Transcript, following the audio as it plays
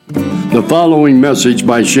The following message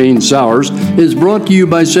by Shane Sowers is brought to you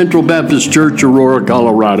by Central Baptist Church, Aurora,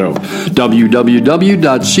 Colorado.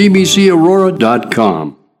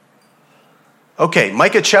 www.cbcaurora.com. Okay,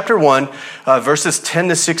 Micah chapter 1, verses 10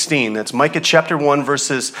 to 16. That's Micah chapter 1,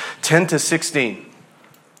 verses 10 to 16.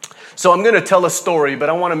 So I'm going to tell a story, but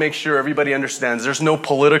I want to make sure everybody understands there's no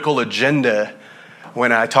political agenda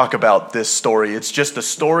when I talk about this story. It's just a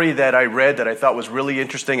story that I read that I thought was really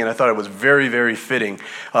interesting, and I thought it was very, very fitting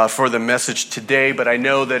for the message today, but I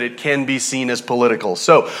know that it can be seen as political.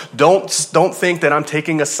 So don't think that I'm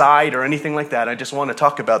taking a side or anything like that. I just want to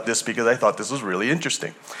talk about this because I thought this was really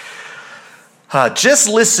interesting. Just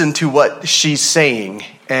listen to what she's saying,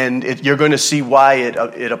 and you're going to see why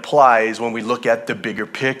it applies when we look at the bigger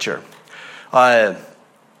picture.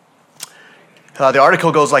 The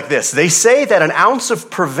article goes like this. They say that an ounce of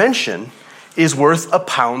prevention is worth a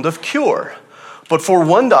pound of cure. But for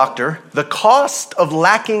one doctor, the cost of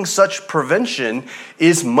lacking such prevention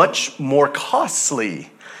is much more costly.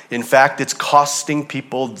 In fact, it's costing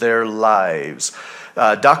people their lives.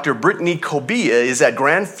 Dr. Brittany Kobia is at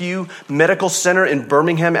Grandview Medical Center in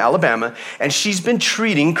Birmingham, Alabama, and she's been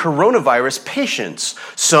treating coronavirus patients,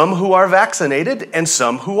 some who are vaccinated and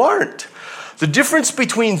some who aren't. The difference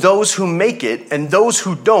between those who make it and those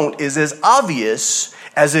who don't is as obvious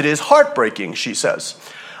as it is heartbreaking, she says.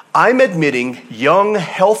 I'm admitting young,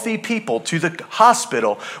 healthy people to the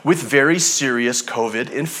hospital with very serious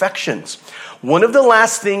COVID infections. One of the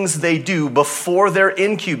last things they do before they're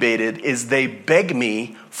incubated is they beg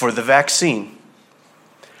me for the vaccine.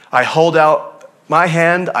 I hold out my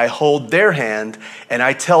hand, I hold their hand, and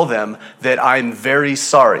I tell them that I'm very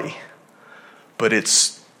sorry, but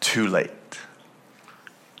it's too late.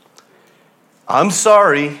 I'm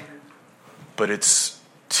sorry, but it's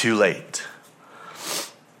too late.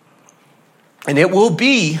 And it will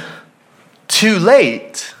be too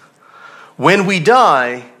late when we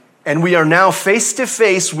die and we are now face to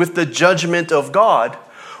face with the judgment of God,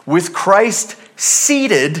 with Christ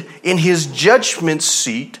seated in his judgment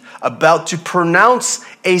seat, about to pronounce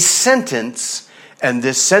a sentence, and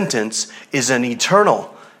this sentence is an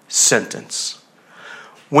eternal sentence.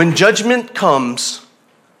 When judgment comes,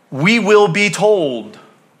 we will be told,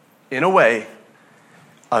 in a way,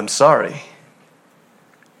 I'm sorry,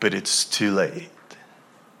 but it's too late.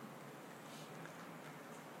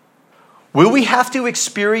 Will we have to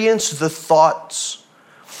experience the thoughts,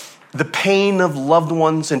 the pain of loved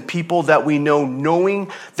ones and people that we know,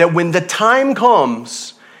 knowing that when the time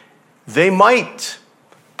comes, they might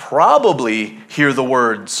probably hear the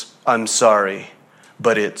words, I'm sorry,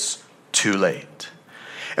 but it's too late.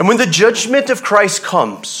 And when the judgment of Christ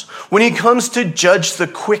comes, when he comes to judge the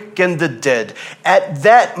quick and the dead, at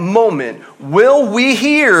that moment, will we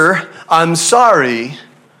hear, I'm sorry,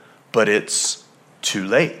 but it's too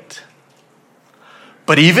late?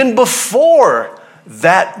 But even before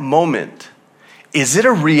that moment, is it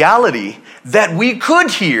a reality that we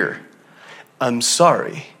could hear, I'm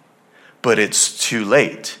sorry, but it's too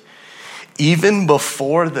late, even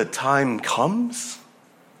before the time comes?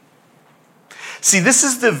 See, this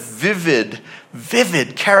is the vivid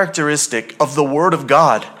characteristic of the Word of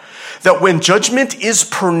God, that when judgment is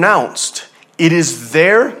pronounced, it is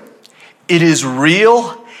there, it is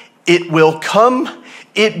real, it will come,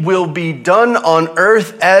 it will be done on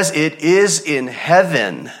earth as it is in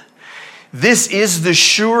heaven. This is the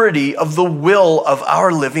surety of the will of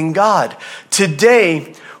our living God.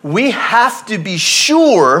 Today, we have to be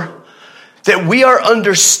sure that we are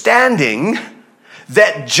understanding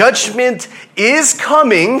that judgment is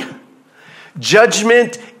coming,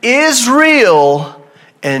 judgment is real,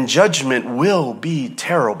 and judgment will be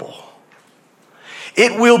terrible.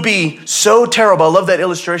 It will be so terrible. I love that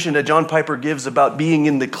illustration that John Piper gives about being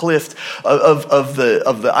in the cliff of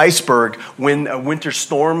the iceberg when a winter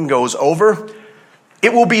storm goes over.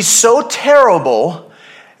 It will be so terrible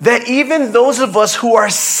that even those of us who are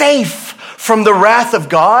safe from the wrath of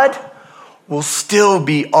God will still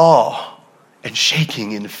be awe and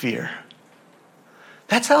shaking in fear.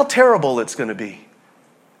 That's how terrible it's going to be.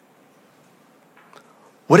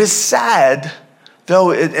 What is sad,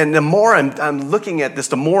 though, and the more I'm looking at this,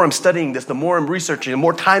 the more I'm studying this, the more I'm researching, the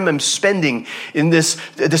more time I'm spending in this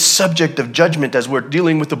subject of judgment as we're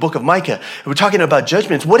dealing with the book of Micah. We're talking about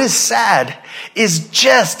judgments. What is sad is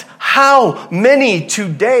just how many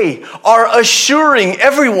today are assuring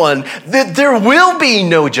everyone that there will be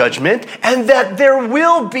no judgment and that there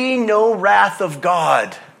will be no wrath of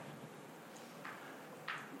God.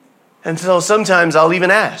 And so sometimes I'll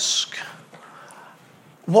even ask,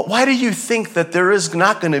 why do you think that there is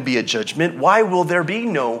not going to be a judgment? Why will there be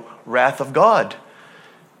no wrath of God?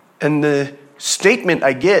 And the statement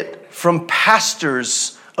I get from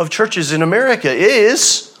pastors of churches in America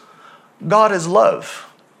is God is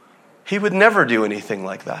love. He would never do anything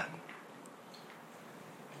like that.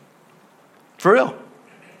 For real.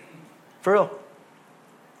 For real.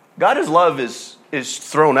 God is love is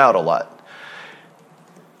thrown out a lot.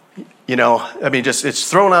 It's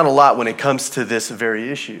thrown out a lot when it comes to this very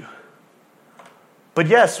issue. But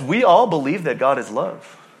yes, we all believe that God is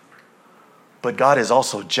love. But God is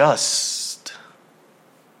also just.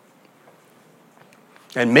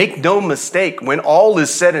 And make no mistake, when all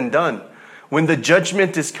is said and done, when the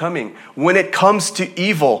judgment is coming, when it comes to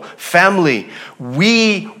evil, family,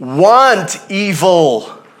 we want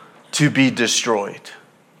evil to be destroyed.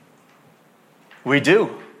 We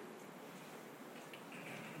do.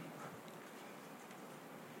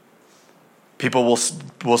 People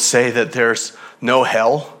will say that there's no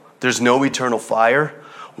hell, there's no eternal fire.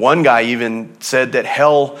 One guy even said that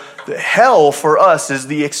hell for us is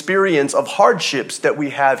the experience of hardships that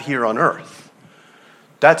we have here on earth.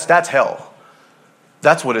 That's hell.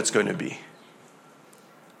 That's what it's going to be.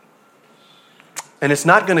 And it's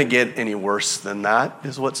not going to get any worse than that,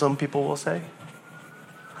 is what some people will say.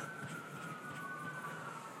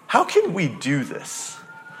 How can we do this?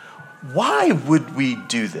 Why would we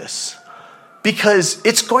do this? Because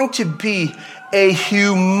it's going to be a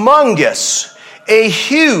humongous, a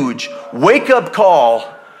huge wake-up call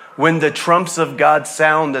when the trumps of God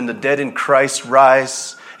sound and the dead in Christ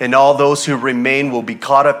rise, and all those who remain will be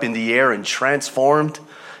caught up in the air and transformed,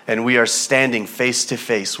 and we are standing face to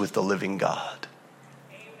face with the living God.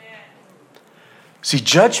 Amen. See,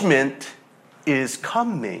 judgment is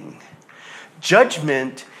coming.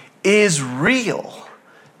 Judgment is real.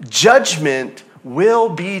 Judgment will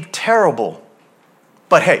be terrible.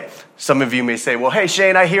 But hey, some of you may say, well, hey,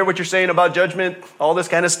 Shane, I hear what you're saying about judgment, all this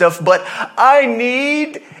kind of stuff, but I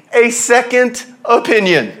need a second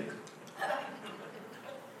opinion.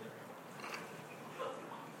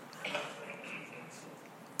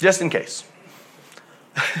 Just in case.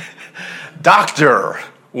 Dr.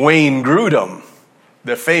 Wayne Grudem,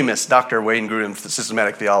 the famous Dr. Wayne Grudem, the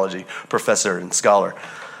systematic theology professor and scholar,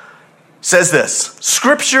 says this: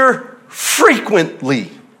 Scripture frequently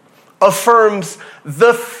affirms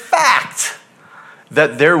the fact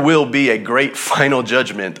that there will be a great final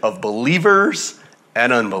judgment of believers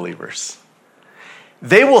and unbelievers.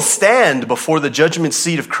 They will stand before the judgment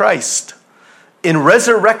seat of Christ in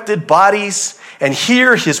resurrected bodies and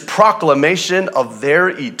hear his proclamation of their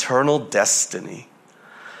eternal destiny.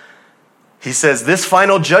 He says this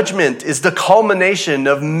final judgment is the culmination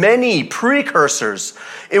of many precursors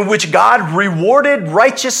in which God rewarded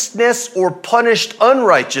righteousness or punished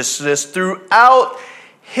unrighteousness throughout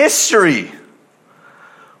history,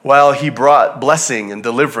 while he brought blessing and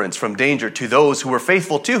deliverance from danger to those who were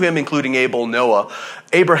faithful to him, including Abel, Noah,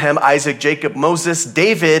 Abraham, Isaac, Jacob, Moses,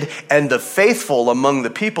 David, and the faithful among the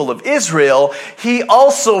people of Israel. He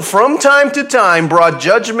also, from time to time, brought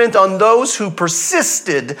judgment on those who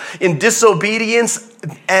persisted in disobedience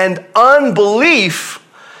and unbelief.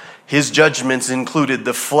 His judgments included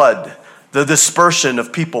the flood, the dispersion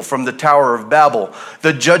of people from the Tower of Babel,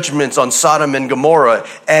 the judgments on Sodom and Gomorrah,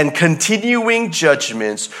 and continuing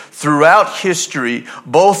judgments throughout history,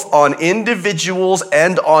 both on individuals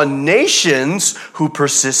and on nations who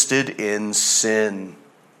persisted in sin.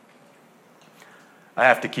 I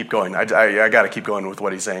have to keep going. I got to keep going with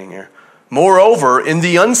what he's saying here. Moreover, in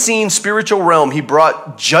the unseen spiritual realm, he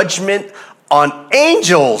brought judgment on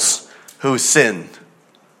angels who sinned.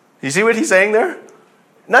 You see what he's saying there?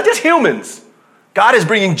 Not just humans. God is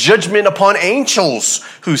bringing judgment upon angels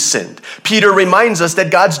who sinned. Peter reminds us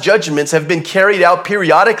that God's judgments have been carried out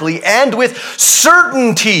periodically and with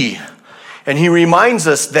certainty. And he reminds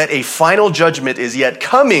us that a final judgment is yet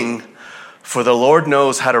coming, for the Lord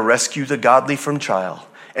knows how to rescue the godly from trial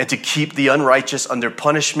and to keep the unrighteous under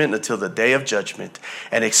punishment until the day of judgment,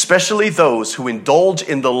 and especially those who indulge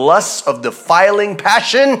in the lusts of defiling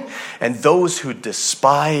passion and those who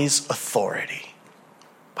despise authority.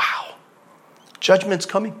 Wow. Judgment's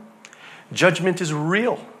coming. Judgment is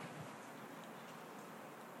real.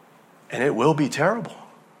 And it will be terrible.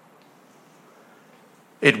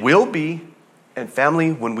 It will be. And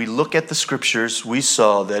family, when we look at the scriptures, we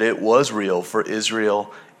saw that it was real for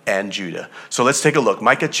Israel and Judah. So let's take a look.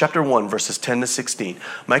 Micah chapter 1, verses 10 to 16.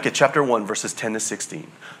 Micah chapter 1, verses 10 to 16.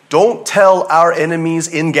 Don't tell our enemies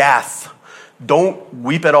in Gath. Don't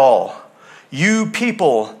weep at all. You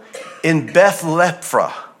people in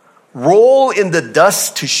Beth-lephra, roll in the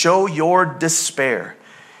dust to show your despair.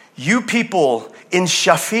 You people in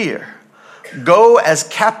Shaphir, go as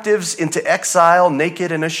captives into exile,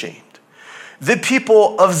 naked and ashamed. The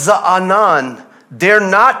people of Za'anan, dare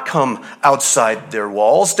not come outside their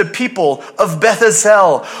walls. The people of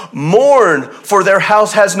Beth-Ezel mourn, for their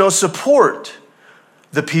house has no support.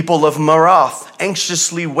 The people of Marath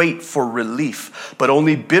anxiously wait for relief, but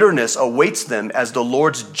only bitterness awaits them as the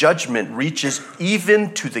Lord's judgment reaches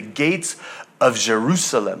even to the gates of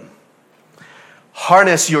Jerusalem.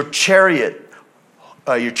 Harness your chariot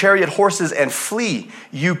horses and flee,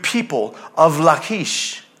 you people of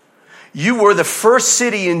Lachish. You were the first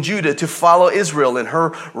city in Judah to follow Israel in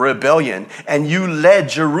her rebellion, and you led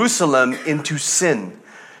Jerusalem into sin.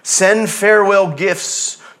 Send farewell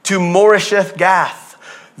gifts to Moresheth Gath.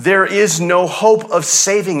 There is no hope of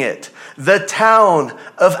saving it. The town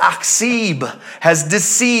of Aksib has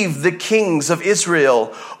deceived the kings of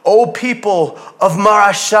Israel. O people of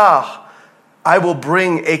Marashah, I will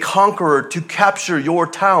bring a conqueror to capture your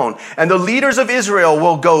town, and the leaders of Israel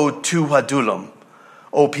will go to Adullam.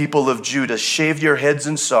 O people of Judah, shave your heads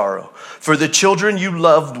in sorrow, for the children you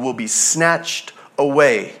loved will be snatched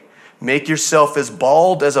away. Make yourself as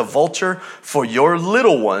bald as a vulture, for your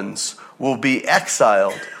little ones will be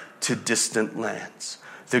exiled to distant lands.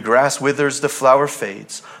 The grass withers, the flower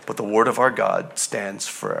fades, but the word of our God stands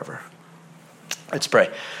forever. Let's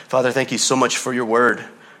pray. Father, thank you so much for your word.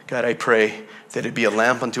 God, I pray that it be a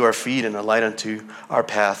lamp unto our feet and a light unto our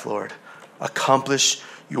path, Lord. Accomplish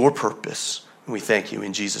your purpose. And we thank you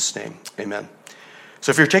in Jesus' name. Amen.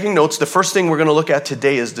 So if you're taking notes, the first thing we're going to look at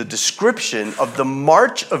today is the description of the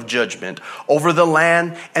march of judgment over the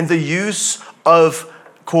land and the use of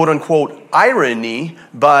quote-unquote irony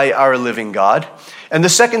by our living God. And the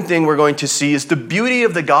second thing we're going to see is the beauty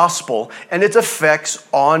of the gospel and its effects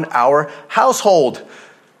on our household.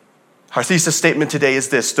 Our thesis statement today is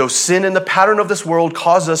this: though sin and the pattern of this world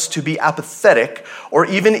cause us to be apathetic or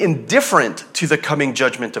even indifferent to the coming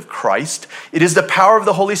judgment of Christ, it is the power of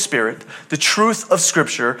the Holy Spirit, the truth of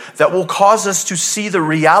Scripture, that will cause us to see the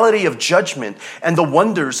reality of judgment and the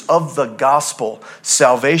wonders of the gospel,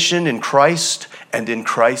 salvation in Christ and in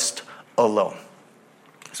Christ alone.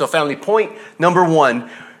 So family, point number one,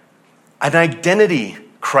 an identity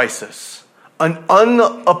crisis, an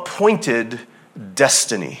unappointed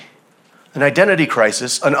destiny. An identity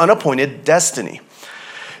crisis, an unappointed destiny.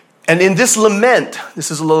 And in this lament, this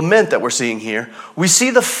is a lament that we're seeing here, we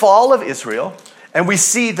see the fall of Israel, and we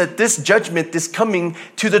see that this judgment is coming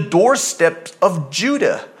to the doorstep of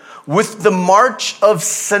Judah with the march of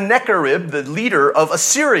Sennacherib, the leader of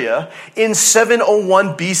Assyria, in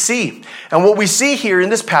 701 BC. And what we see here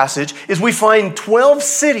in this passage is we find 12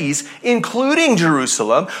 cities, including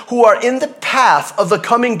Jerusalem, who are in the path of the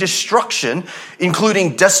coming destruction,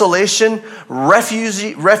 including desolation,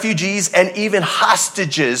 refugees, and even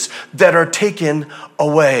hostages that are taken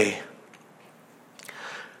away.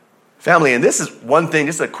 Family, and this is one thing,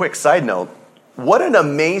 just a quick side note. What an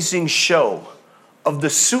amazing show of the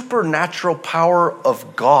supernatural power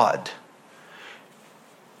of God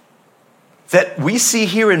that we see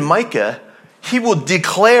here in Micah. He will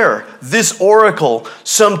declare this oracle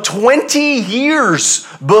some 20 years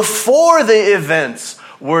before the events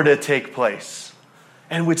were to take place,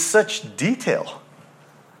 and with such detail.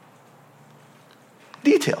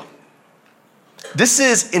 This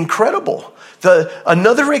is incredible.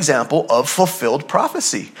 Another example of fulfilled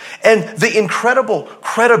prophecy and the incredible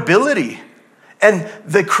credibility and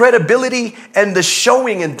the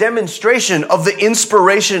showing and demonstration of the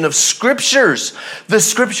inspiration of scriptures, the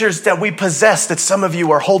scriptures that we possess, that some of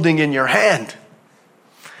you are holding in your hand.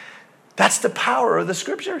 That's the power of the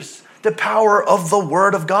scriptures, the power of the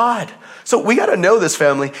word of God. So we got to know this,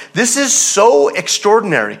 family. This is so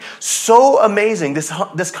extraordinary, so amazing,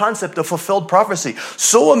 this concept of fulfilled prophecy.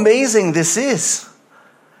 So amazing this is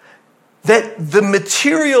that the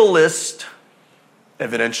materialist,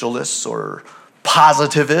 evidentialists, or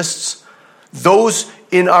positivists, those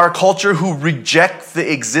in our culture who reject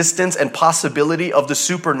the existence and possibility of the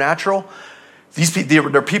supernatural,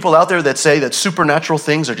 there are people out there that say that supernatural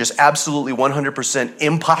things are just absolutely 100%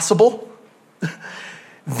 impossible.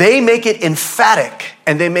 They make it emphatic,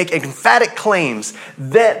 and they make emphatic claims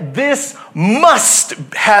that this must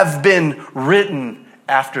have been written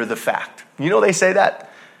after the fact. You know, they say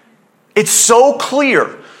that. It's so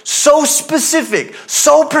clear, so specific,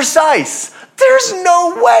 so precise. There's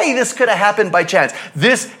no way this could have happened by chance.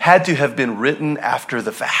 This had to have been written after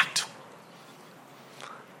the fact.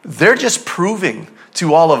 They're just proving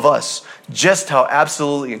to all of us just how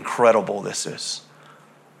absolutely incredible this is.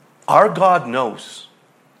 Our God knows.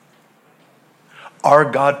 Our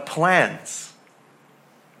God plans.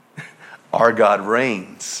 Our God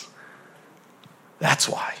reigns. That's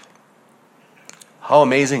why. How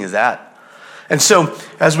amazing is that? And so,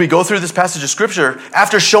 as we go through this passage of Scripture,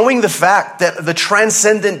 after showing the fact that the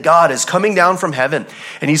transcendent God is coming down from heaven,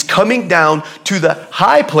 and he's coming down to the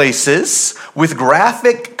high places with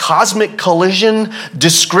graphic cosmic collision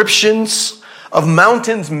descriptions of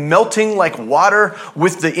mountains melting like water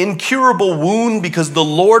with the incurable wound because the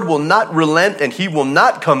Lord will not relent and he will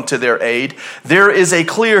not come to their aid, there is a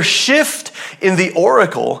clear shift in the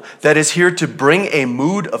oracle that is here to bring a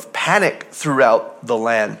mood of panic throughout the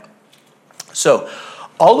land. So,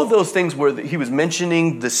 all of those things where he was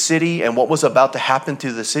mentioning the city and what was about to happen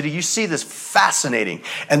to the city, you see this fascinating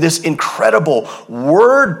and this incredible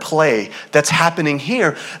word play that's happening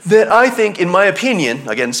here that I think, in my opinion,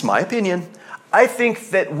 again, it's my opinion, I think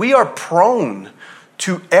that we are prone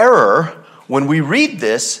to error when we read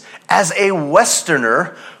this as a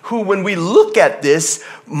Westerner who, when we look at this,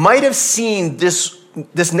 might have seen this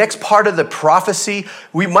next part of the prophecy,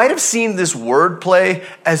 we might have seen this wordplay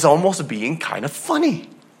as almost being kind of funny.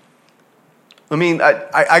 I mean,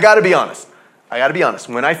 I got to be honest.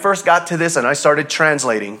 When I first got to this and I started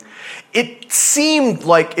translating, it seemed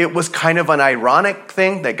like it was kind of an ironic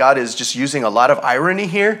thing, that God is just using a lot of irony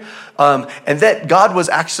here, and that God was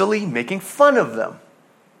actually making fun of them.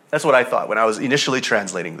 That's what I thought when I was initially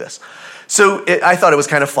translating this. So I thought it was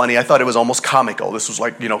kind of funny. I thought it was almost comical. This was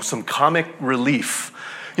like, some comic relief.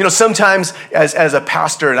 Sometimes as a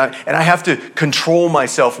pastor, and I have to control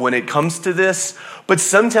myself when it comes to this, but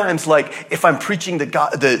sometimes, like, if I'm preaching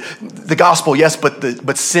the gospel, yes,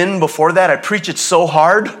 but sin before that, I preach it so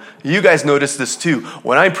hard. You guys notice this too.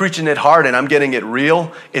 When I'm preaching it hard and I'm getting it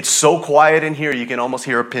real, it's so quiet in here, you can almost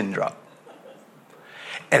hear a pin drop.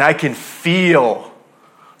 And I can feel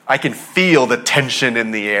the tension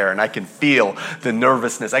in the air, and I can feel the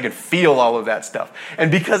nervousness. I can feel all of that stuff.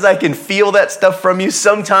 And because I can feel that stuff from you,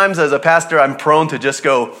 sometimes as a pastor, I'm prone to just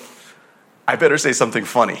go, I better say something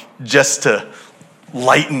funny just to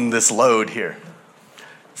lighten this load here.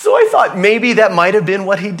 So I thought maybe that might have been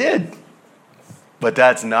what he did. But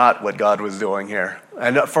that's not what God was doing here.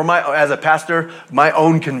 And as a pastor, my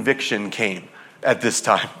own conviction came at this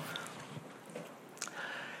time.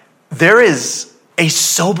 There is a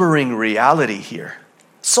sobering reality here.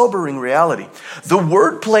 Sobering reality. The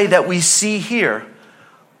wordplay that we see here,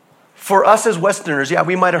 for us as Westerners, yeah,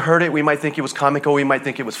 we might have heard it, we might think it was comical, we might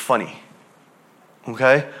think it was funny.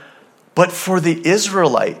 Okay? But for the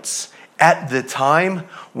Israelites, at the time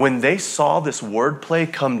when they saw this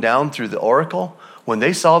wordplay come down through the oracle, when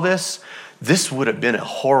they saw this would have been a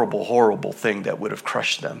horrible, horrible thing that would have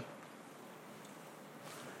crushed them.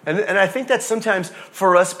 And I think that sometimes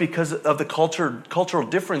for us, because of the cultural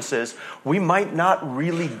differences, we might not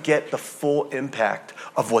really get the full impact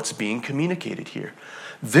of what's being communicated here.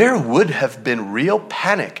 There would have been real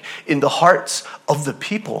panic in the hearts of the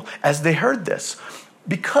people as they heard this.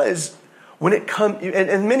 Because when it comes,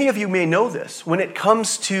 and many of you may know this, when it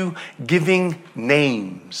comes to giving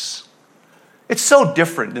names, it's so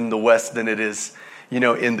different in the West than it is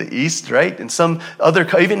in the East, right?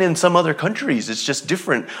 Even in some other countries, it's just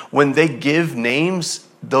different. When they give names,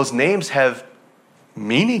 those names have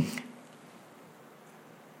meaning.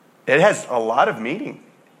 It has a lot of meaning.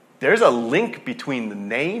 There's a link between the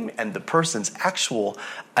name and the person's actual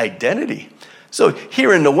identity. So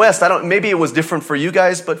here in the West, maybe it was different for you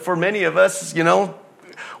guys, but for many of us,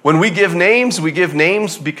 when we give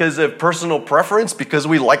names because of personal preference, because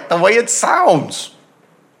we like the way it sounds.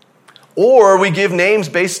 Or we give names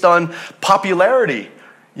based on popularity.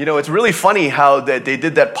 It's really funny how that they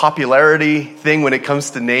did that popularity thing when it comes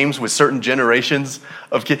to names with certain generations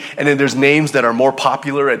of kids. And then there's names that are more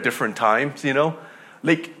popular at different times,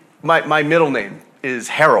 Like my middle name is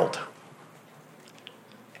Harold.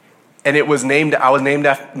 And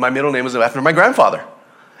my middle name was after my grandfather.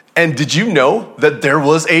 And did you know that there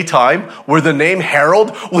was a time where the name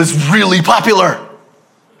Harold was really popular?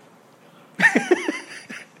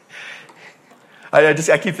 I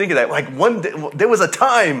keep thinking that. Like one day, there was a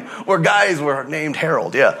time where guys were named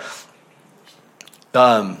Harold. Yeah.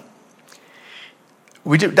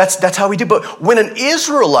 We do. That's how we do. But when an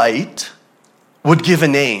Israelite would give a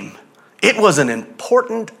name, it was an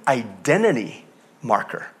important identity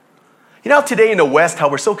marker. Today in the West, how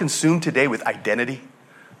we're so consumed today with identity.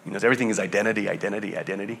 Everything is identity, identity,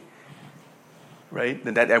 identity. Right?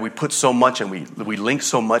 And that we put so much and we link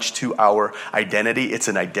so much to our identity. It's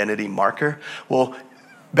an identity marker. Well,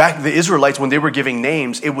 back the Israelites, when they were giving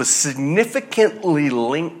names, it was significantly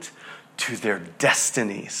linked to their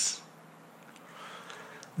destinies.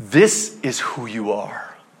 This is who you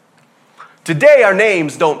are. Today, our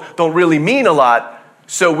names don't really mean a lot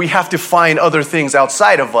So we have to find other things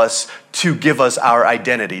outside of us to give us our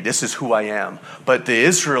identity. This is who I am. But the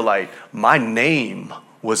Israelite, my name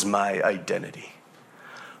was my identity.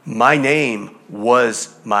 My name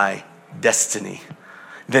was my destiny.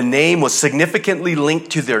 The name was significantly linked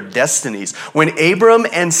to their destinies. When Abram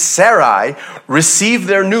and Sarai received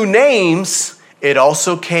their new names, it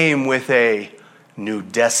also came with a new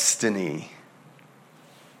destiny.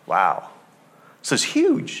 Wow. So it's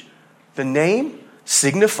huge. The name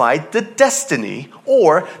signified the destiny,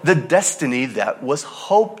 or the destiny that was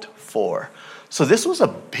hoped for. So this was a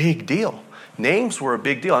big deal. Names were a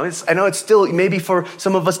big deal. I know it's still, maybe for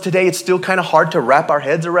some of us today, it's still kind of hard to wrap our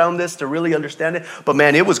heads around this, to really understand it. But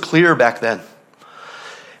man, it was clear back then.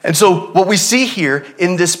 And so what we see here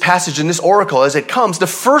in this passage, in this oracle, as it comes, the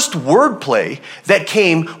first wordplay that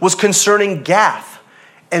came was concerning Gath.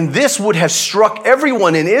 And this would have struck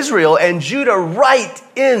everyone in Israel and Judah right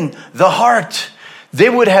in the heart. They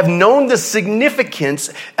would have known the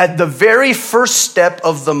significance at the very first step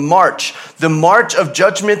of the march of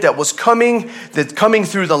judgment that was coming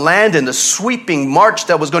through the land, and the sweeping march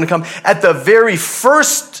that was going to come. At the very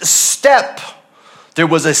first step, there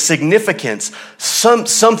was a significance,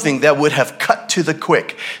 something that would have cut to the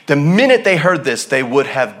quick. The minute they heard this, they would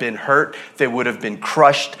have been hurt, they would have been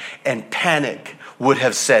crushed, and panic would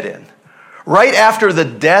have set in. Right after the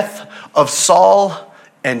death of Saul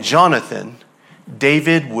and Jonathan,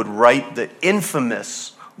 David would write the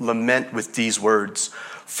infamous lament with these words.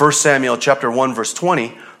 1 Samuel chapter 1 verse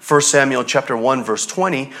 20. 1 Samuel chapter 1 verse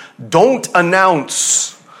 20. Don't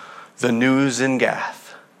announce the news in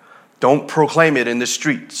Gath. Don't proclaim it in the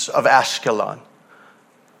streets of Ashkelon.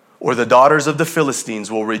 Or the daughters of the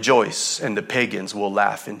Philistines will rejoice and the pagans will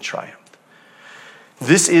laugh in triumph.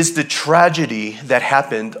 This is the tragedy that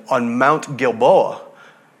happened on Mount Gilboa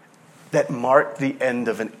that marked the end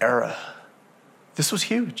of an era. This was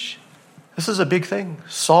huge. This is a big thing.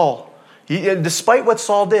 Saul, despite what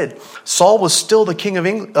Saul did, Saul was still the king of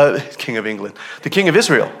England, the king of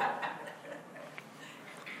Israel.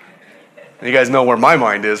 And you guys know where my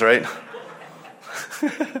mind is, right?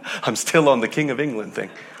 I'm still on the king of England thing.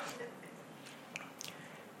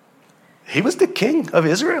 He was the king of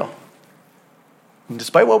Israel,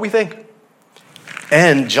 despite what we think.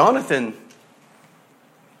 And Jonathan,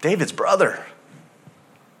 David's brother.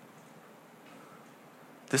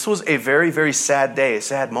 This was a very, very sad day, a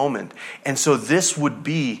sad moment. And so this would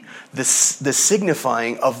be the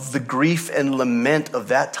signifying of the grief and lament of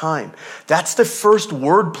that time. That's the first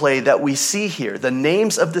wordplay that we see here. The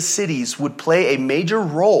names of the cities would play a major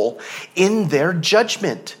role in their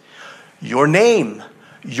judgment. Your name,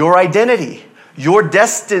 your identity, your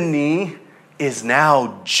destiny is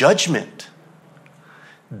now judgment.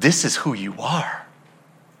 This is who you are.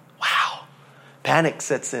 Wow. Panic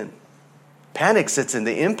sets in. Panic sets in,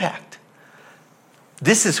 the impact.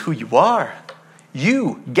 This is who you are.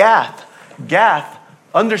 You, Gath,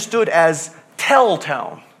 understood as tell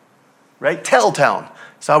town, right? Tell town.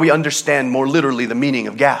 That's how we understand more literally the meaning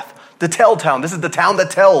of Gath. The tell town. This is the town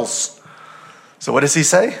that tells. So what does he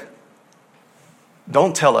say?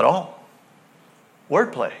 Don't tell at all.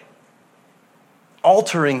 Wordplay.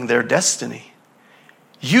 Altering their destiny.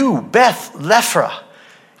 You, Beth Lephra,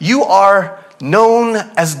 you are known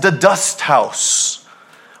as the dust house.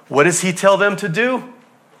 What does he tell them to do?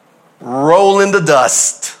 Roll in the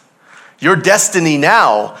dust. Your destiny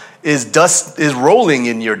now is rolling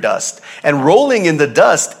in your dust. And rolling in the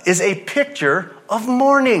dust is a picture of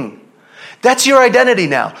mourning. That's your identity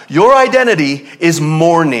now. Your identity is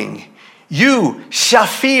mourning. You,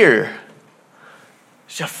 Shafir.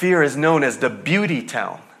 Shafir is known as the beauty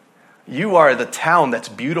town. You are the town that's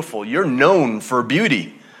beautiful. You're known for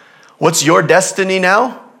beauty. What's your destiny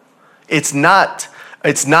now? It's not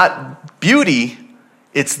beauty.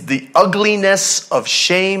 It's the ugliness of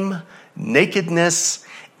shame, nakedness,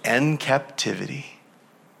 and captivity.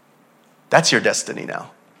 That's your destiny now.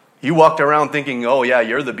 You walked around thinking, oh yeah,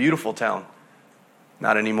 you're the beautiful town.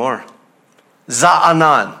 Not anymore.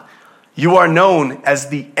 Za'anan. You are known as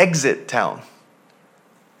the exit town.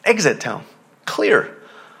 Exit town. Clear.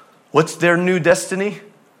 What's their new destiny?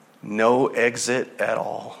 No exit at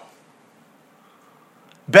all.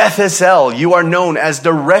 Beth Ezel, you are known as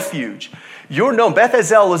the refuge. Beth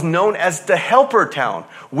Ezel is known as the helper town.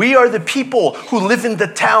 We are the people who live in the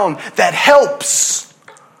town that helps.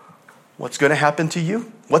 What's going to happen to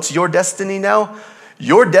you? What's your destiny now?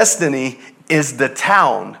 Your destiny is the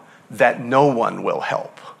town that no one will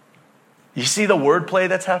help. You see the wordplay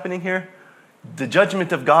that's happening here? The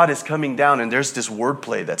judgment of God is coming down, and there's this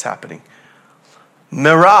wordplay that's happening.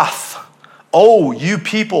 Merath. Oh, you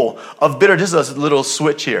people of bitter. This is a little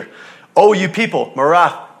switch here. Oh, you people,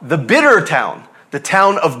 Marath, the bitter town, the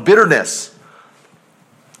town of bitterness.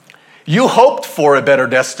 You hoped for a better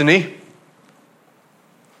destiny,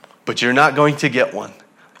 but you're not going to get one.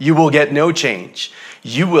 You will get no change.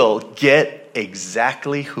 You will get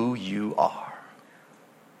exactly who you are.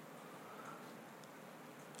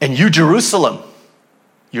 And you, Jerusalem,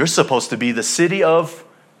 you're supposed to be the city of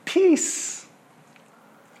peace.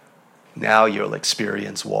 Now you'll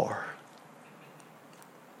experience war.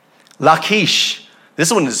 Lachish,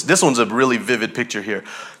 this one's a really vivid picture here.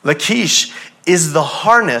 Lachish is the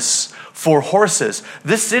harness for horses.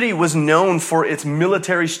 This city was known for its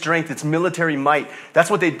military strength, its military might.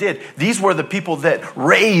 That's what they did. These were the people that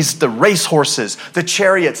raised the race horses, the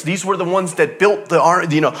chariots. These were the ones that built the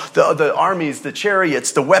armies, the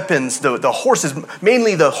chariots, the weapons, the horses,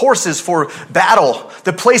 mainly the horses for battle.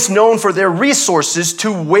 The place known for their resources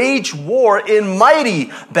to wage war in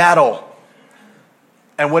mighty battle.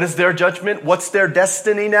 And what is their judgment? What's their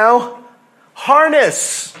destiny now?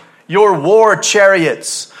 Harness your war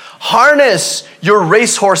chariots. Harness your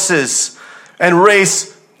racehorses and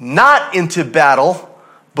race not into battle,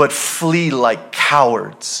 but flee like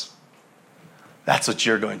cowards. That's what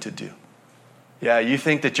you're going to do. Yeah, you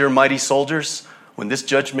think that you're mighty soldiers? When this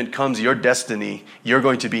judgment comes, your destiny, you're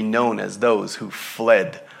going to be known as those who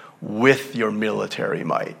fled with your military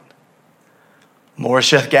might.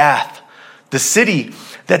 Moresheth Gath, the city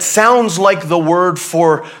that sounds like the word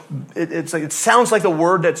for, it sounds like the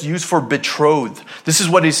word that's used for betrothed. This is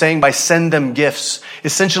what he's saying by send them gifts.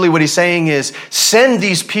 Essentially what he's saying is send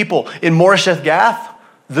these people in Moresheth Gath,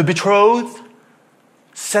 the betrothed,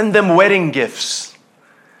 send them wedding gifts.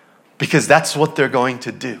 Because that's what they're going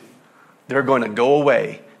to do. They're going to go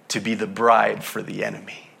away to be the bride for the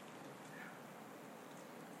enemy.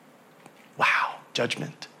 Wow,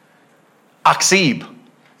 judgment. Aksib.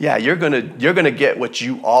 Yeah, you're gonna get what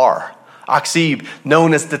you are. Aksib,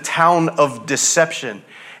 known as the town of deception.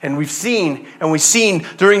 And we've seen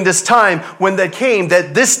during this time when that came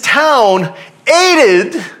that this town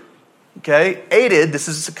aided, this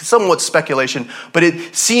is somewhat speculation, but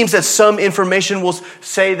it seems that some information will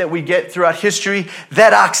say that we get throughout history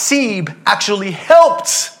that Aksib actually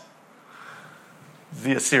helped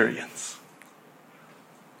the Assyrians.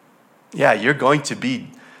 Yeah, you're going to be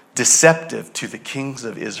deceptive to the kings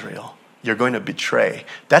of Israel. You're going to betray.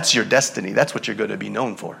 That's your destiny. That's what you're going to be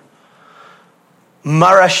known for.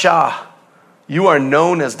 Marashah, you are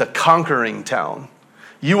known as the conquering town.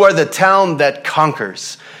 You are the town that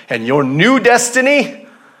conquers. And your new destiny,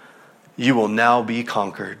 you will now be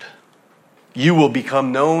conquered. You will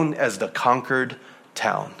become known as the conquered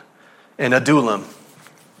town. And Adullam,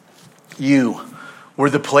 you were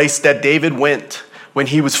the place that David went when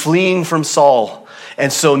he was fleeing from Saul.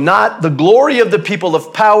 And so not the glory of the people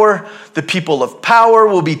of power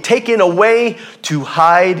will be taken away to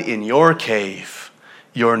hide in your cave.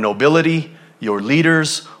 Your nobility, your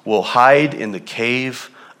leaders will hide in the cave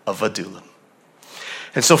of Adullam.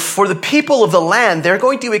 And so for the people of the land, they're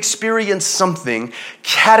going to experience something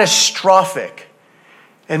catastrophic.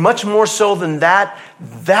 And much more so than that,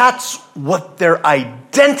 that's what their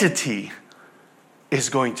identity is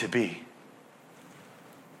going to be.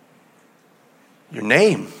 Your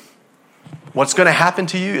name, what's going to happen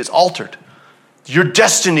to you is altered. Your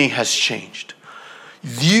destiny has changed.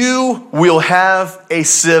 You will have a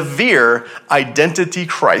severe identity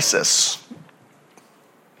crisis.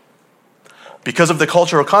 Because of the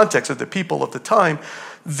cultural context of the people of the time,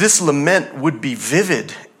 this lament would be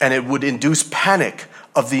vivid and it would induce panic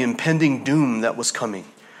of the impending doom that was coming.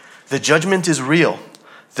 The judgment is real.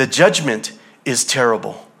 The judgment is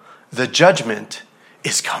terrible. The judgment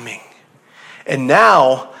is coming. And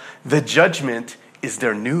now, the judgment is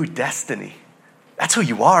their new destiny. That's who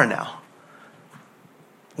you are now.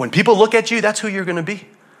 When people look at you, that's who you're going to be.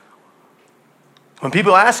 When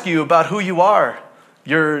people ask you about who you are,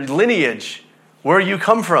 your lineage, where you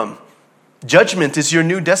come from, judgment is your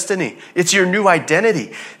new destiny. It's your new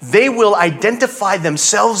identity. They will identify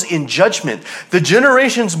themselves in judgment. The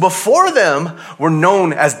generations before them were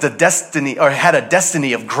known as the destiny, or had a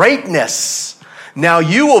destiny of greatness. Now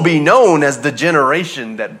you will be known as the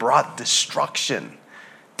generation that brought destruction.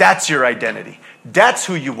 That's your identity. That's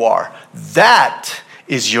who you are. That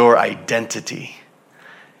is your identity.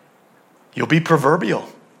 You'll be proverbial.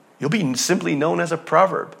 You'll be simply known as a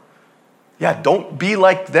proverb. Yeah, don't be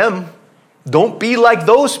like them. Don't be like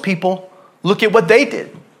those people. Look at what they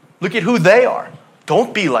did. Look at who they are.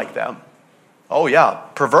 Don't be like them. Oh yeah,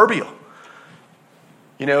 proverbial.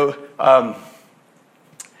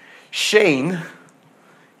 Shane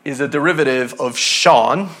is a derivative of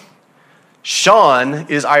Sean. Sean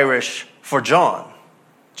is Irish for John.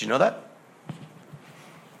 Did you know that?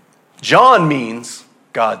 John means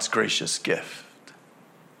God's gracious gift.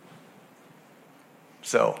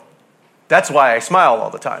 So that's why I smile all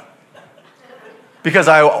the time. Because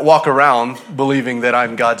I walk around believing that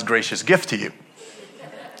I'm God's gracious gift to you.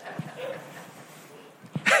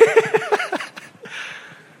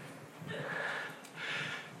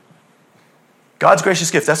 God's gracious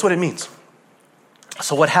gift, that's what it means.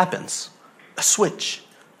 So what happens? A switch,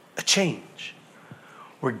 a change,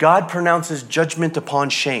 where God pronounces judgment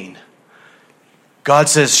upon Shane. God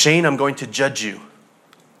says, Shane, I'm going to judge you.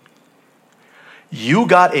 You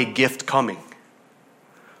got a gift coming,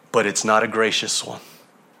 but it's not a gracious one.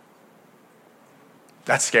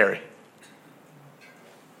 That's scary.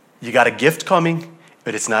 You got a gift coming,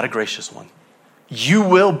 but it's not a gracious one. You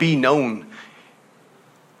will be known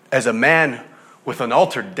as a man with an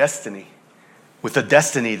altered destiny, with a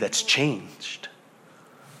destiny that's changed.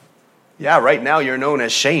 Yeah, right now you're known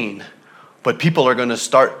as Shane, but people are going to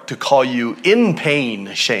start to call you in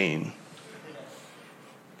pain Shane.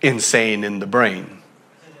 Insane in the brain.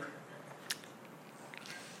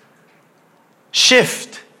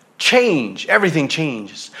 Shift, change, everything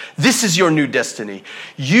changes. This is your new destiny.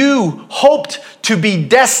 You hoped to be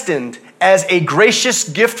destined as a gracious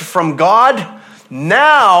gift from God.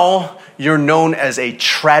 Now you're known as a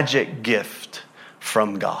tragic gift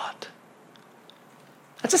from God.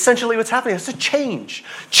 That's essentially what's happening. It's a change.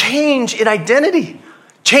 Change in identity.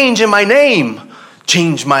 Change in my name.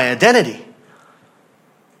 Change my identity.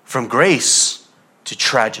 From grace to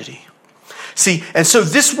tragedy. See, and so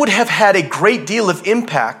this would have had a great deal of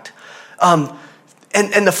impact and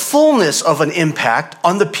the fullness of an impact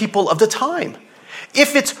on the people of the time.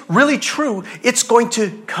 If it's really true, it's going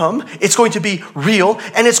to come, it's going to be real,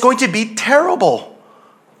 and it's going to be terrible.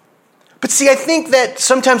 But see, I think that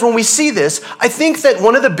sometimes when we see this, I think that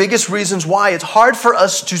one of the biggest reasons why it's hard for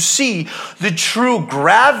us to see the true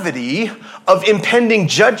gravity of impending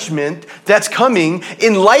judgment that's coming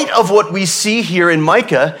in light of what we see here in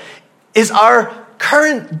Micah is our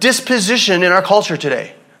current disposition in our culture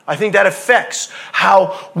today. I think that affects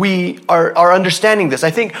how we are understanding this.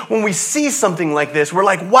 I think when we see something like this, we're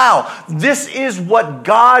like, wow, this is what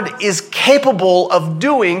God is capable of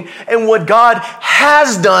doing and what God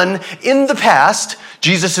has done in the past.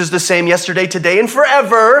 Jesus is the same yesterday, today, and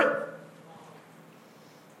forever.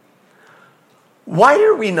 Why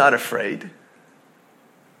are we not afraid?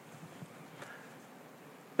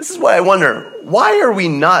 This is why I wonder, why are we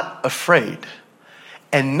not afraid?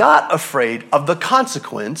 And not afraid of the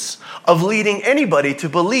consequence of leading anybody to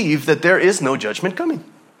believe that there is no judgment coming.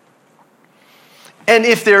 And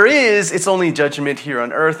if there is, it's only judgment here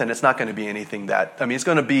on earth, and it's not going to be anything that, it's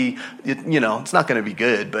going to be, it's not going to be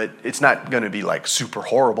good, but it's not going to be like super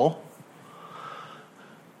horrible.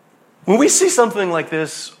 When we see something like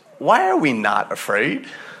this, why are we not afraid?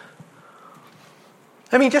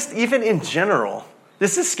 Just even in general,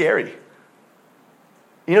 this is scary.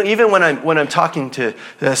 Even when I'm talking to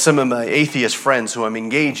some of my atheist friends who I'm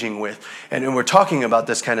engaging with, and we're talking about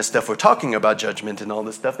this kind of stuff, we're talking about judgment and all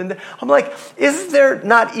this stuff, and I'm like, is there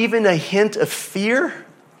not even a hint of fear?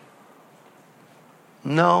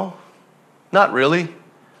 No, not really.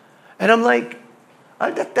 And I'm like,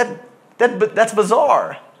 that's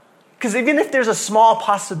bizarre. Because even if there's a small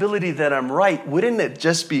possibility that I'm right, wouldn't it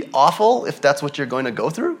just be awful if that's what you're going to go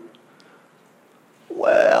through?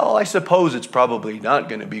 Well, I suppose it's probably not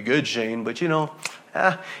going to be good, Shane, but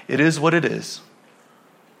it is what it is.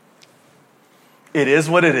 It is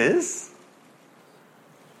what it is.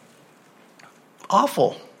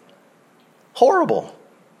 Awful. Horrible.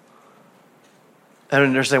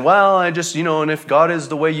 And they're saying, well, and if God is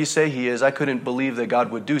the way you say he is, I couldn't believe that God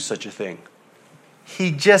would do such a thing.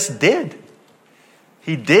 He just did.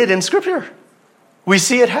 He did in Scripture. We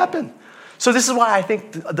see it happen. So this is why I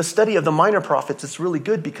think the study of the minor prophets is really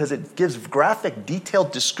good, because it gives graphic,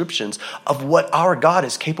 detailed descriptions of what our God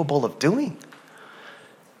is capable of doing.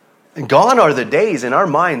 And gone are the days in our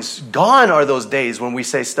minds, gone are those days when we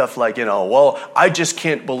say stuff like, well, I just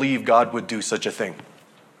can't believe God would do such a thing.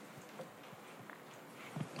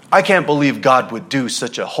 I can't believe God would do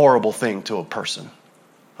such a horrible thing to a person.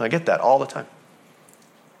 I get that all the time.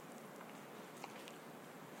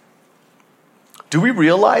 Do we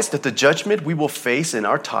realize that the judgment we will face in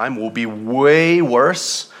our time will be way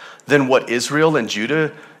worse than what Israel and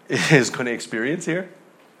Judah is going to experience here?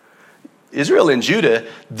 Israel and Judah,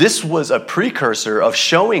 this was a precursor of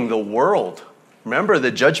showing the world. Remember,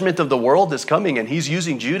 the judgment of the world is coming, and he's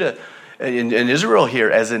using Judah and Israel here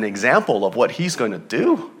as an example of what he's going to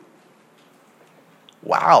do.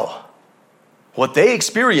 Wow. What they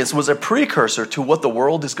experienced was a precursor to what the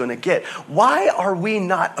world is going to get. Why are we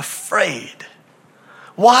not afraid?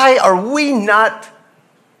 Why are we not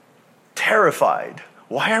terrified?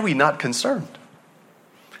 Why are we not concerned?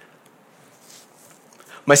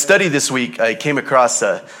 My study this week, I came across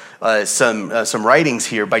some writings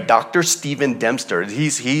here by Dr. Stephen Dempster.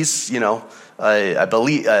 He's I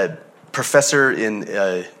believe a professor in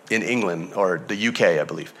England or the UK, I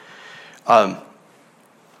believe.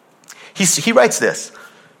 He writes this: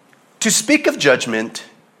 to speak of judgment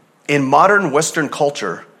in modern Western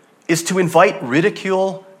culture is to invite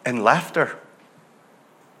ridicule and laughter.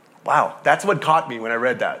 Wow, that's what caught me when I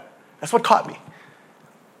read that. That's what caught me.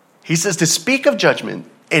 He says to speak of judgment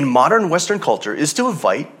in modern Western culture is to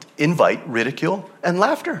invite ridicule and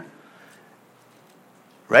laughter.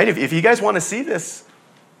 Right? If you guys want to see this,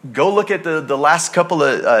 go look at the last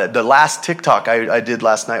the last TikTok I did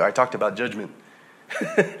last night where I talked about judgment.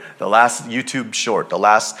 The last YouTube short, the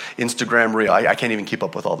last Instagram reel. I can't even keep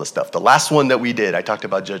up with all this stuff. The last one that we did, I talked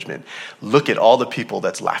about judgment. Look at all the people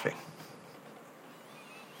that's laughing.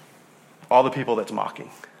 All the people that's mocking.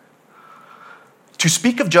 To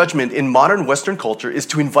speak of judgment in modern Western culture is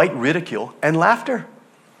to invite ridicule and laughter.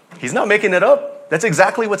 He's not making it up. That's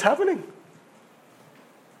exactly what's happening.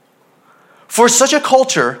 For such a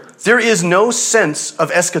culture, there is no sense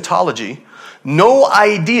of eschatology, no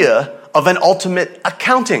idea of an ultimate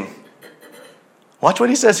accounting. Watch what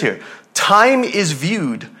he says here. Time is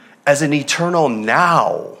viewed as an eternal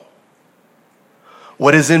now.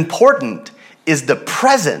 What is important is the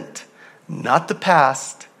present, not the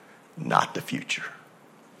past, not the future.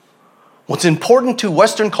 What's important to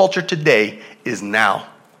Western culture today is now,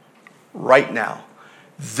 right now,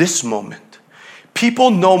 this moment.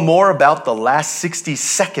 People know more about the last 60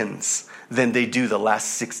 seconds than they do the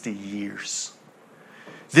last 60 years.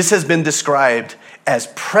 This has been described as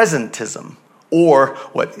presentism, or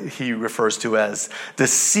what he refers to as the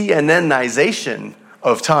CNNization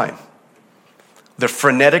of time, the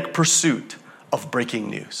frenetic pursuit of breaking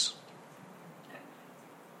news.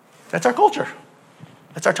 That's our culture.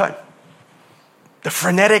 That's our time. The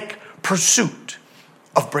frenetic pursuit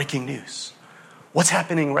of breaking news. What's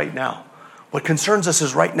happening right now? What concerns us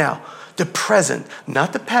is right now. The present,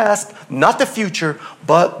 not the past, not the future,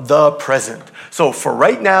 but the present. So for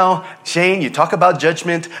right now, Shane, you talk about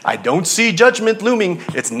judgment. I don't see judgment looming.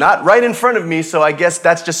 It's not right in front of me, so I guess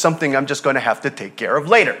that's just something I'm just going to have to take care of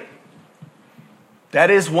later.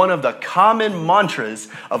 That is one of the common mantras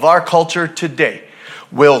of our culture today.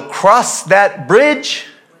 We'll cross that bridge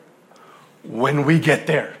when we get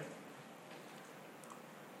there.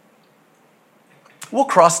 We'll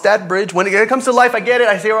cross that bridge. When it comes to life, I get it.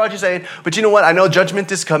 I hear what you're saying. But you know what? I know judgment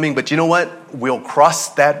is coming. But you know what? We'll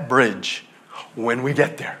cross that bridge when we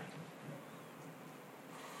get there.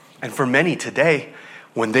 And for many today,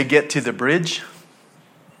 when they get to the bridge,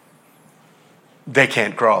 they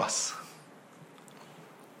can't cross.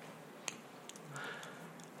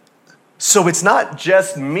 So it's not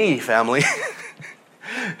just me, family,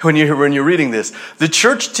 when you're reading this. The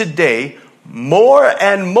church today, more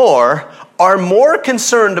and more, are more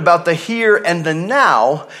concerned about the here and the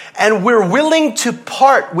now, and we're willing to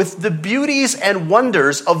part with the beauties and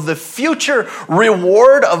wonders of the future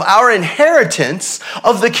reward of our inheritance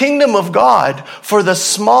of the kingdom of God for the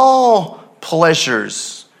small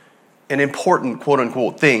pleasures and important,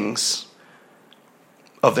 quote-unquote, things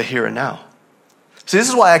of the here and now. So this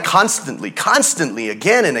is why I constantly,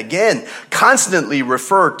 again and again, constantly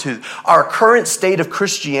refer to our current state of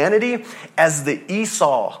Christianity as the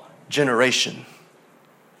Esau generation.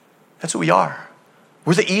 That's who we are.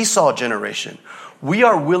 We're the Esau generation. We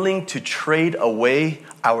are willing to trade away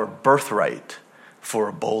our birthright for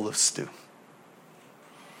a bowl of stew.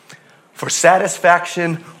 For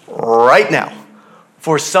satisfaction right now.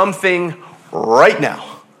 For something right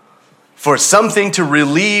now. For something to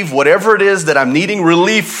relieve whatever it is that I'm needing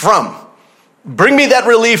relief from. Bring me that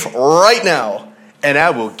relief right now, and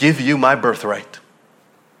I will give you my birthright.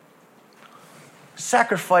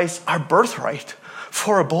 Sacrifice our birthright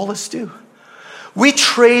for a bowl of stew. We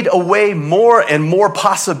trade away more and more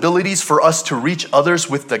possibilities for us to reach others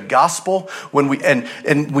with the gospel when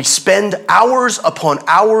we spend hours upon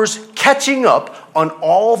hours catching up on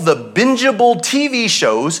all the bingeable TV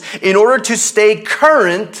shows in order to stay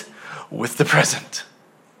current with the present.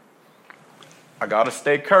 I gotta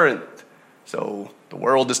stay current. So the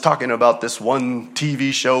world is talking about this one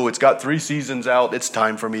TV show. It's got 3 seasons out. It's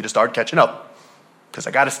time for me to start catching up because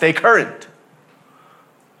I gotta stay current.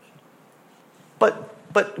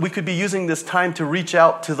 But we could be using this time to reach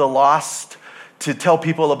out to the lost, to tell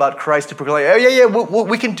people about Christ, to proclaim, oh, yeah,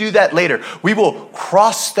 we can do that later. We will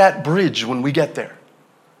cross that bridge when we get there.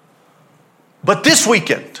 But this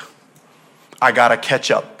weekend, I got to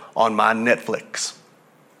catch up on my Netflix.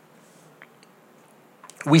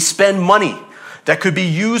 We spend money that could be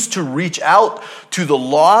used to reach out to the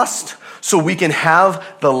lost so we can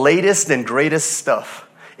have the latest and greatest stuff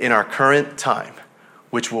in our current time,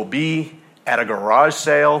 which will be at a garage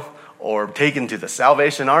sale or taken to the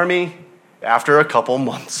Salvation Army after a couple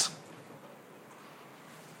months.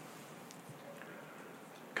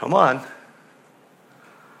 Come on.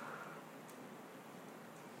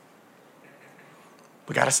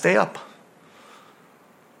 We got to stay up.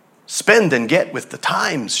 Spend and get with the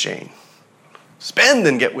times, Shane. Spend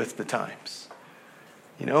and get with the times.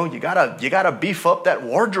 You know, you gotta beef up that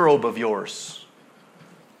wardrobe of yours.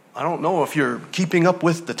 I don't know if you're keeping up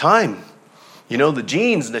with the time. You know, the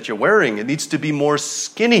jeans that you're wearing, it needs to be more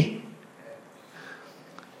skinny.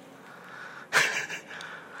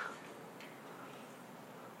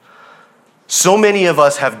 So many of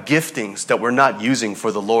us have giftings that we're not using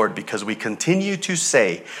for the Lord because we continue to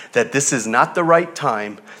say that this is not the right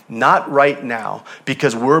time, not right now,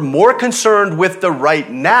 because we're more concerned with the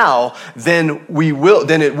right now than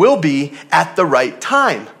it will be at the right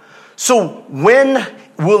time. So when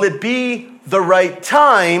will it be the right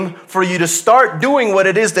time for you to start doing what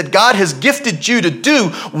it is that God has gifted you to do?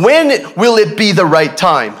 When will it be the right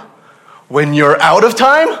time? When you're out of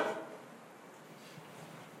time?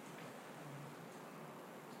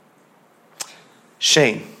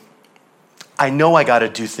 Shane, I know I got to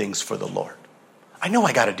do things for the Lord. I know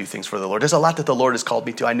I got to do things for the Lord. There's a lot that the Lord has called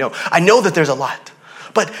me to. I know that there's a lot.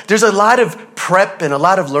 But there's a lot of prep and a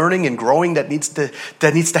lot of learning and growing that needs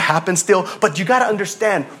to happen still. But you got to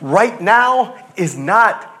understand, right now is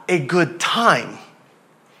not a good time.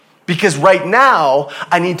 Because right now,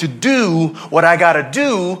 I need to do what I got to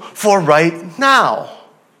do for right now.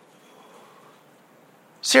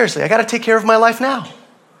 Seriously, I got to take care of my life now.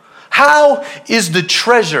 How is the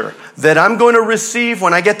treasure that I'm going to receive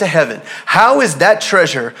when I get to heaven, how is that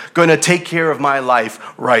treasure going to take care of my life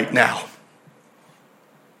right now?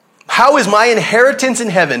 How is my inheritance in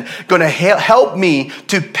heaven going to help me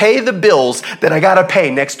to pay the bills that I got to pay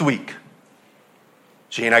next week?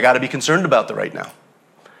 Shane, I got to be concerned about the right now.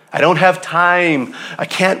 I don't have time. I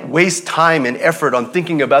can't waste time and effort on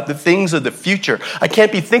thinking about the things of the future. I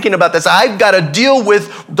can't be thinking about this. I've got to deal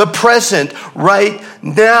with the present right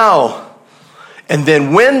now. And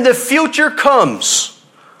then when the future comes,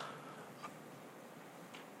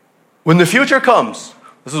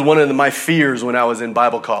 this is one of my fears when I was in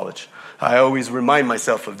Bible college. I always remind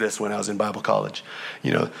myself of this when I was in Bible college.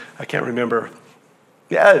 You know, I can't remember.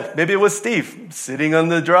 Yeah, maybe it was Steve sitting on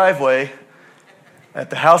the driveway at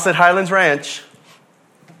the house at Highlands Ranch.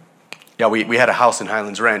 Yeah, we had a house in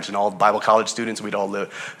Highlands Ranch, and all Bible college students, we'd all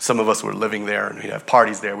live. Some of us were living there, and we'd have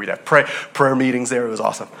parties there. We'd have prayer meetings there. It was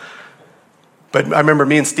awesome. But I remember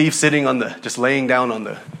me and Steve sitting just laying down on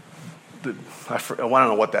I don't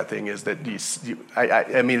know what that thing is.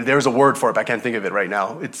 I mean, there's a word for it, but I can't think of it right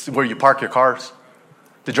now. It's where you park your cars.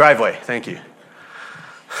 The driveway, thank you.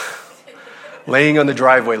 Laying on the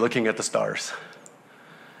driveway, looking at the stars.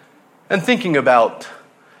 And thinking about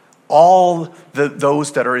all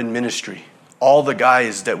those that are in ministry, all the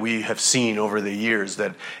guys that we have seen over the years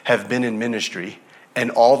that have been in ministry,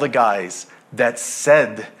 and all the guys that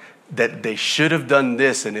said that they should have done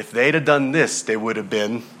this, and if they'd have done this, they would have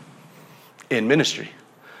been in ministry.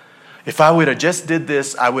 If I would have just did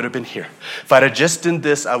this, I would have been here. If I'd have just done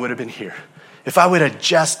this, I would have been here. If I would have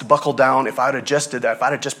just buckled down, if I would have just did that, if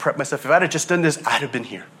I'd have just prepped myself, if I'd have just done this, I'd have been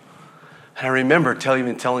here. And I remember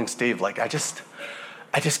telling Steve, like, I just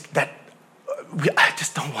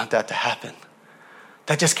don't want that to happen.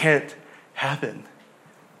 That just can't happen.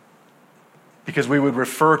 Because we would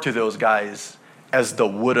refer to those guys as the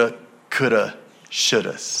woulda, coulda,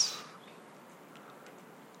 shouldas.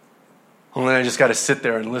 Only I just got to sit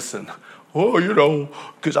there and listen. Oh, you know,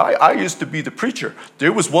 because I used to be the preacher.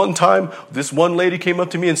 There was one time this one lady came up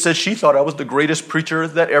to me and said she thought I was the greatest preacher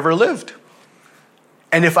that ever lived.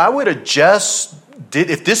 And if I would have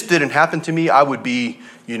if this didn't happen to me, I would be,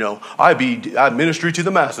 I'd ministry to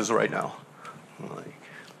the masses right now. I'm like,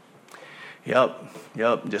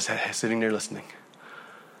 yep, just sitting there listening.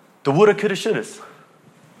 The woulda, coulda, shouldas.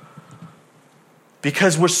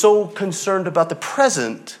 Because we're so concerned about the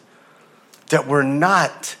present that we're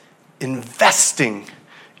not investing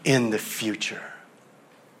in the future.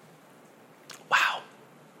 Wow.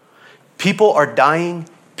 People are dying.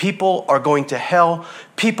 People are going to hell.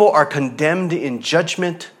 People are condemned in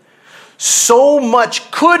judgment. So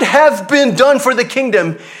much could have been done for the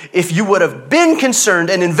kingdom if you would have been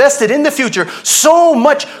concerned and invested in the future. So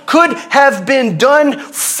much could have been done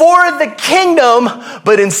for the kingdom,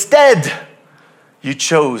 but instead you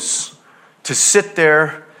chose to sit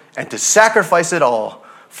there and to sacrifice it all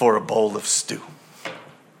for a bowl of stew.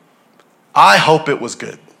 I hope it was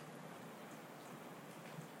good.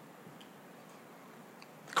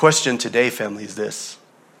 The question today, family, is this.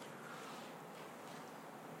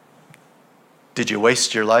 Did you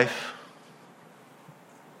waste your life?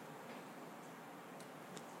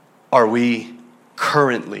 Are we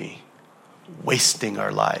currently wasting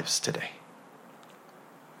our lives today?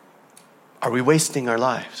 Are we wasting our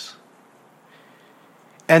lives?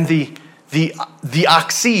 And the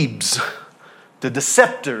oxybes, the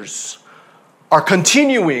deceptors, are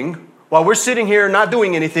continuing while we're sitting here not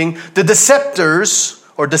doing anything. The deceptors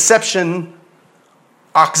or deception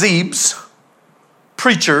oxybes,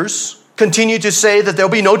 preachers, continue to say that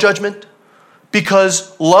there'll be no judgment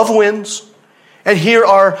because love wins. And here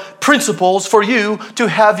are principles for you to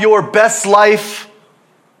have your best life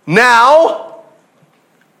now.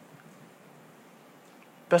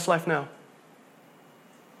 Best life now.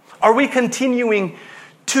 Are we continuing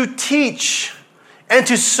to teach and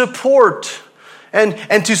to support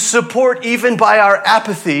and to support even by our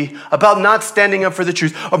apathy about not standing up for the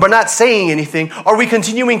truth or by not saying anything? Are we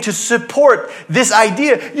continuing to support this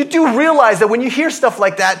idea? You do realize that when you hear stuff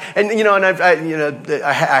like that, and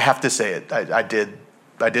I have to say it. I did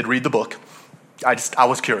read the book. I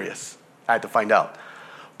was curious. I had to find out.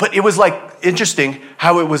 But it was like interesting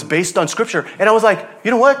how it was based on Scripture, and I was like,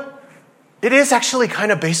 you know what? It is actually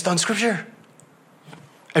kind of based on Scripture.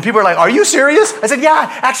 And people are like, are you serious? I said,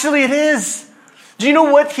 yeah, actually it is. Do you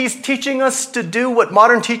know what he's teaching us to do? What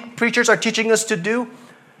modern preachers are teaching us to do?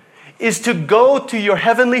 Is to go to your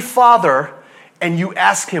heavenly Father and you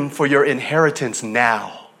ask him for your inheritance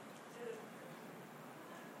now.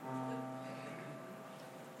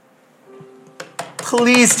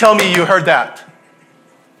 Please tell me you heard that.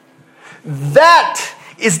 That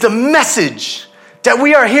is the message that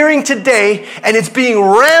we are hearing today, and it's being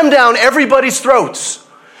rammed down everybody's throats.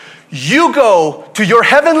 You go to your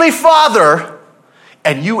heavenly Father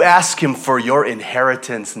and you ask him for your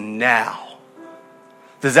inheritance now.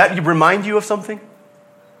 Does that remind you of something?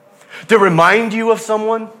 To remind you of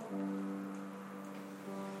someone?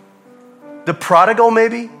 The prodigal,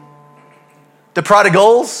 maybe? The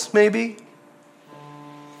prodigals, maybe?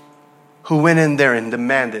 Who went in there and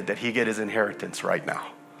demanded that he get his inheritance right now.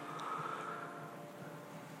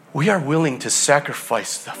 We are willing to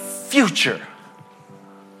sacrifice the future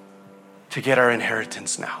to get our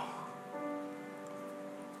inheritance now.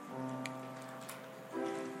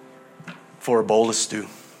 For a bowl of stew.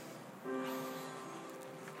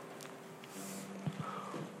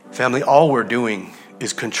 Family, all we're doing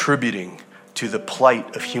is contributing to the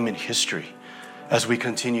plight of human history as we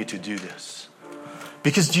continue to do this.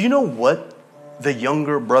 Because do you know what the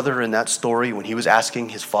younger brother in that story, when he was asking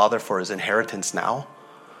his father for his inheritance now?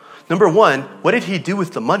 Number one, what did he do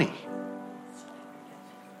with the money?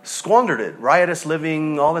 Squandered it. Riotous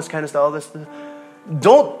living, all this kind of stuff.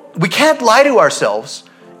 We can't lie to ourselves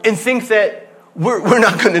and think that we're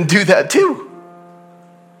not going to do that too.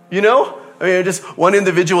 You know? I mean, just one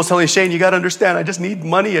individual was telling me, Shane, you got to understand, I just need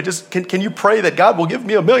money. Can you pray that God will give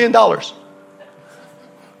me $1 million?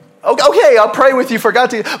 Okay, I'll pray with you for God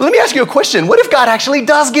to. Let me ask you a question. What if God actually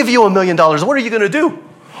does give you $1 million? What are you going to do?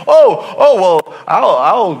 Well,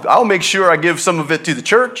 I'll make sure I give some of it to the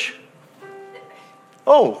church.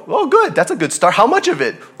 Oh, good. That's a good start. How much of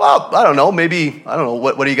it? Well, I don't know. Maybe, I don't know.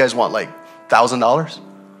 What do you guys want? Like $1,000?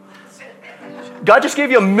 God just gave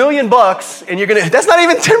you $1 million and you're going to, that's not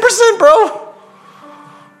even 10%, bro.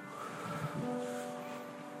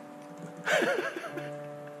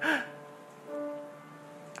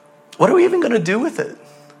 What are we even going to do with it?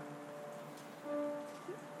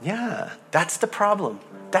 Yeah, that's the problem.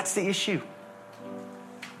 That's the issue.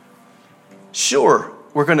 Sure,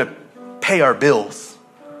 we're going to pay our bills.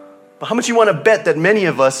 But how much you want to bet that many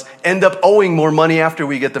of us end up owing more money after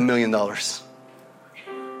we get the $1 million?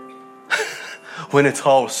 When it's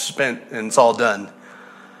all spent and it's all done.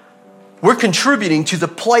 We're contributing to the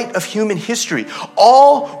plight of human history.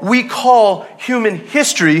 All we call human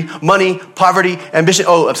history, money, poverty, ambition.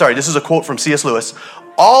 Oh, I'm sorry, this is a quote from C.S. Lewis.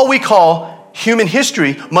 All we call human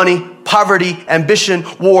history, money, poverty, ambition,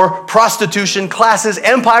 war, prostitution, classes,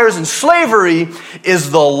 empires, and slavery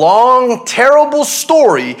is the long, terrible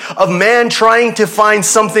story of man trying to find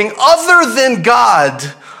something other than God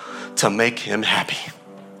to make him happy.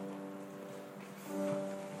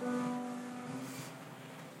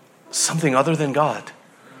 Something other than God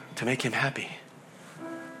to make him happy.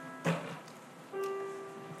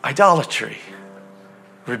 Idolatry,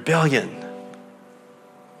 rebellion.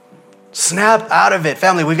 Snap out of it.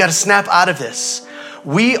 Family, we've got to snap out of this.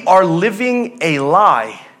 We are living a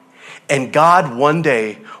lie, and God one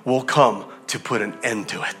day will come to put an end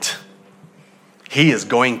to it. He is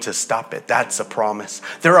going to stop it. That's a promise.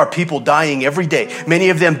 There are people dying every day. Many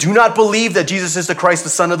of them do not believe that Jesus is the Christ, the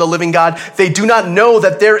Son of the living God. They do not know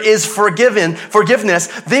that there is forgiveness.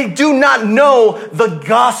 They do not know the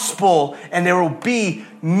gospel, and there will be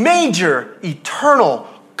major eternal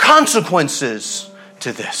consequences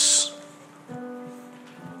to this.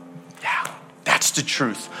 Yeah, that's the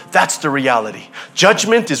truth. That's the reality.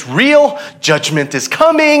 Judgment is real, judgment is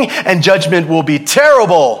coming, and judgment will be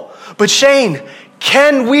terrible. But Shane,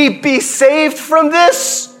 can we be saved from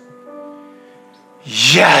this?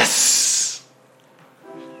 Yes.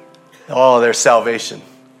 Oh, there's salvation.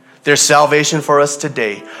 There's salvation for us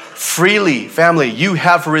today. Freely, family, you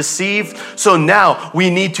have received. So now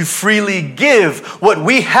we need to freely give what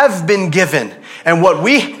we have been given. And what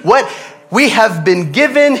we have been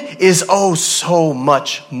given is oh so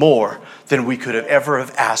much more than we could have ever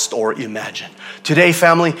have asked or imagined. Today,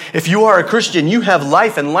 family, if you are a Christian, you have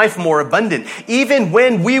life and life more abundant. Even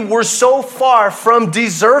when we were so far from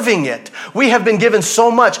deserving it, we have been given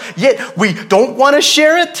so much, yet we don't want to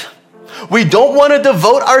share it. We don't want to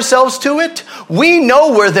devote ourselves to it. We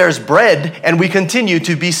know where there's bread and we continue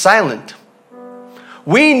to be silent.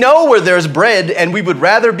 We know where there's bread and we would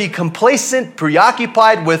rather be complacent,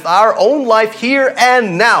 preoccupied with our own life here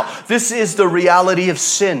and now. This is the reality of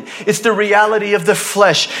sin. It's the reality of the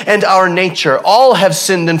flesh and our nature. All have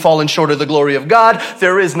sinned and fallen short of the glory of God.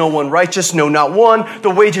 There is no one righteous, no, not one. The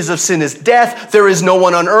wages of sin is death. There is no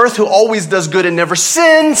one on earth who always does good and never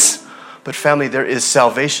sins. But family, there is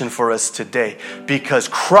salvation for us today because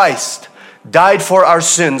Christ died for our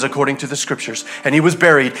sins according to the scriptures, and he was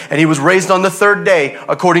buried, and he was raised on the third day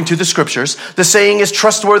according to the scriptures. The saying is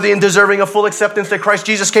trustworthy and deserving of full acceptance that Christ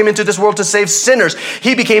Jesus came into this world to save sinners.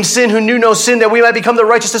 He became sin who knew no sin, that we might become the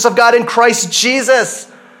righteousness of God in Christ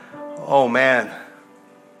Jesus. Oh man,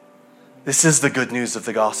 this is the good news of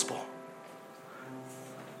the gospel.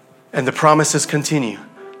 And the promises continue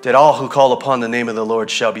that all who call upon the name of the Lord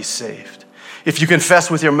shall be saved. If you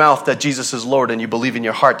confess with your mouth that Jesus is Lord and you believe in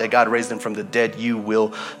your heart that God raised him from the dead, you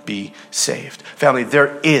will be saved. Family,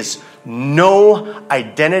 there is no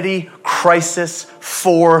identity crisis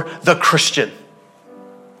for the Christian.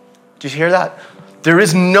 Did you hear that? There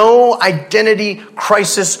is no identity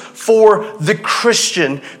crisis for the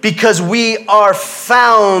Christian because we are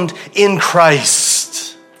found in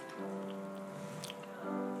Christ.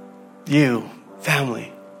 You,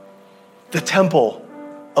 family, the temple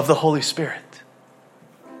of the Holy Spirit.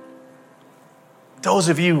 Those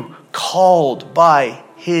of you called by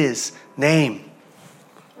his name.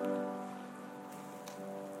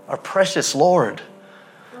 Our precious Lord.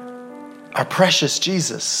 Our precious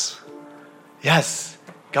Jesus. Yes,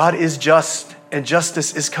 God is just and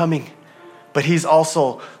justice is coming. But he's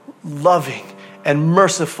also loving and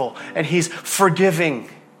merciful and he's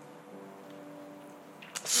forgiving.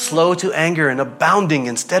 Slow to anger and abounding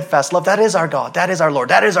in steadfast love. That is our God. That is our Lord.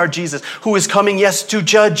 That is our Jesus who is coming, yes, to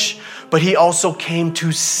judge. But he also came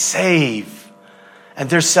to save. And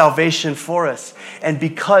there's salvation for us. And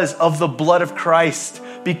because of the blood of Christ,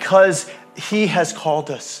 because he has called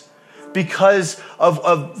us, because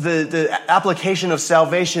of the application of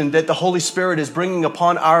salvation that the Holy Spirit is bringing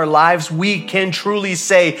upon our lives, we can truly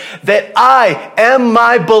say that I am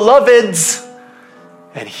my beloved's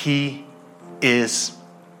and he is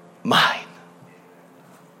mine.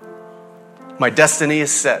 My destiny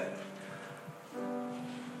is set.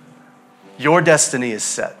 Your destiny is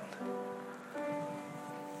set.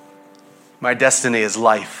 My destiny is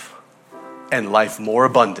life, and life more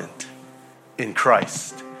abundant in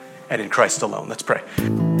Christ and in Christ alone. Let's pray.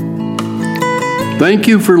 Thank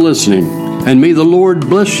you for listening, and may the Lord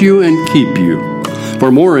bless you and keep you.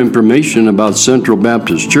 For more information about Central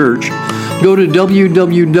Baptist Church, go to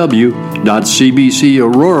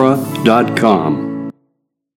www.cbcaurora.com.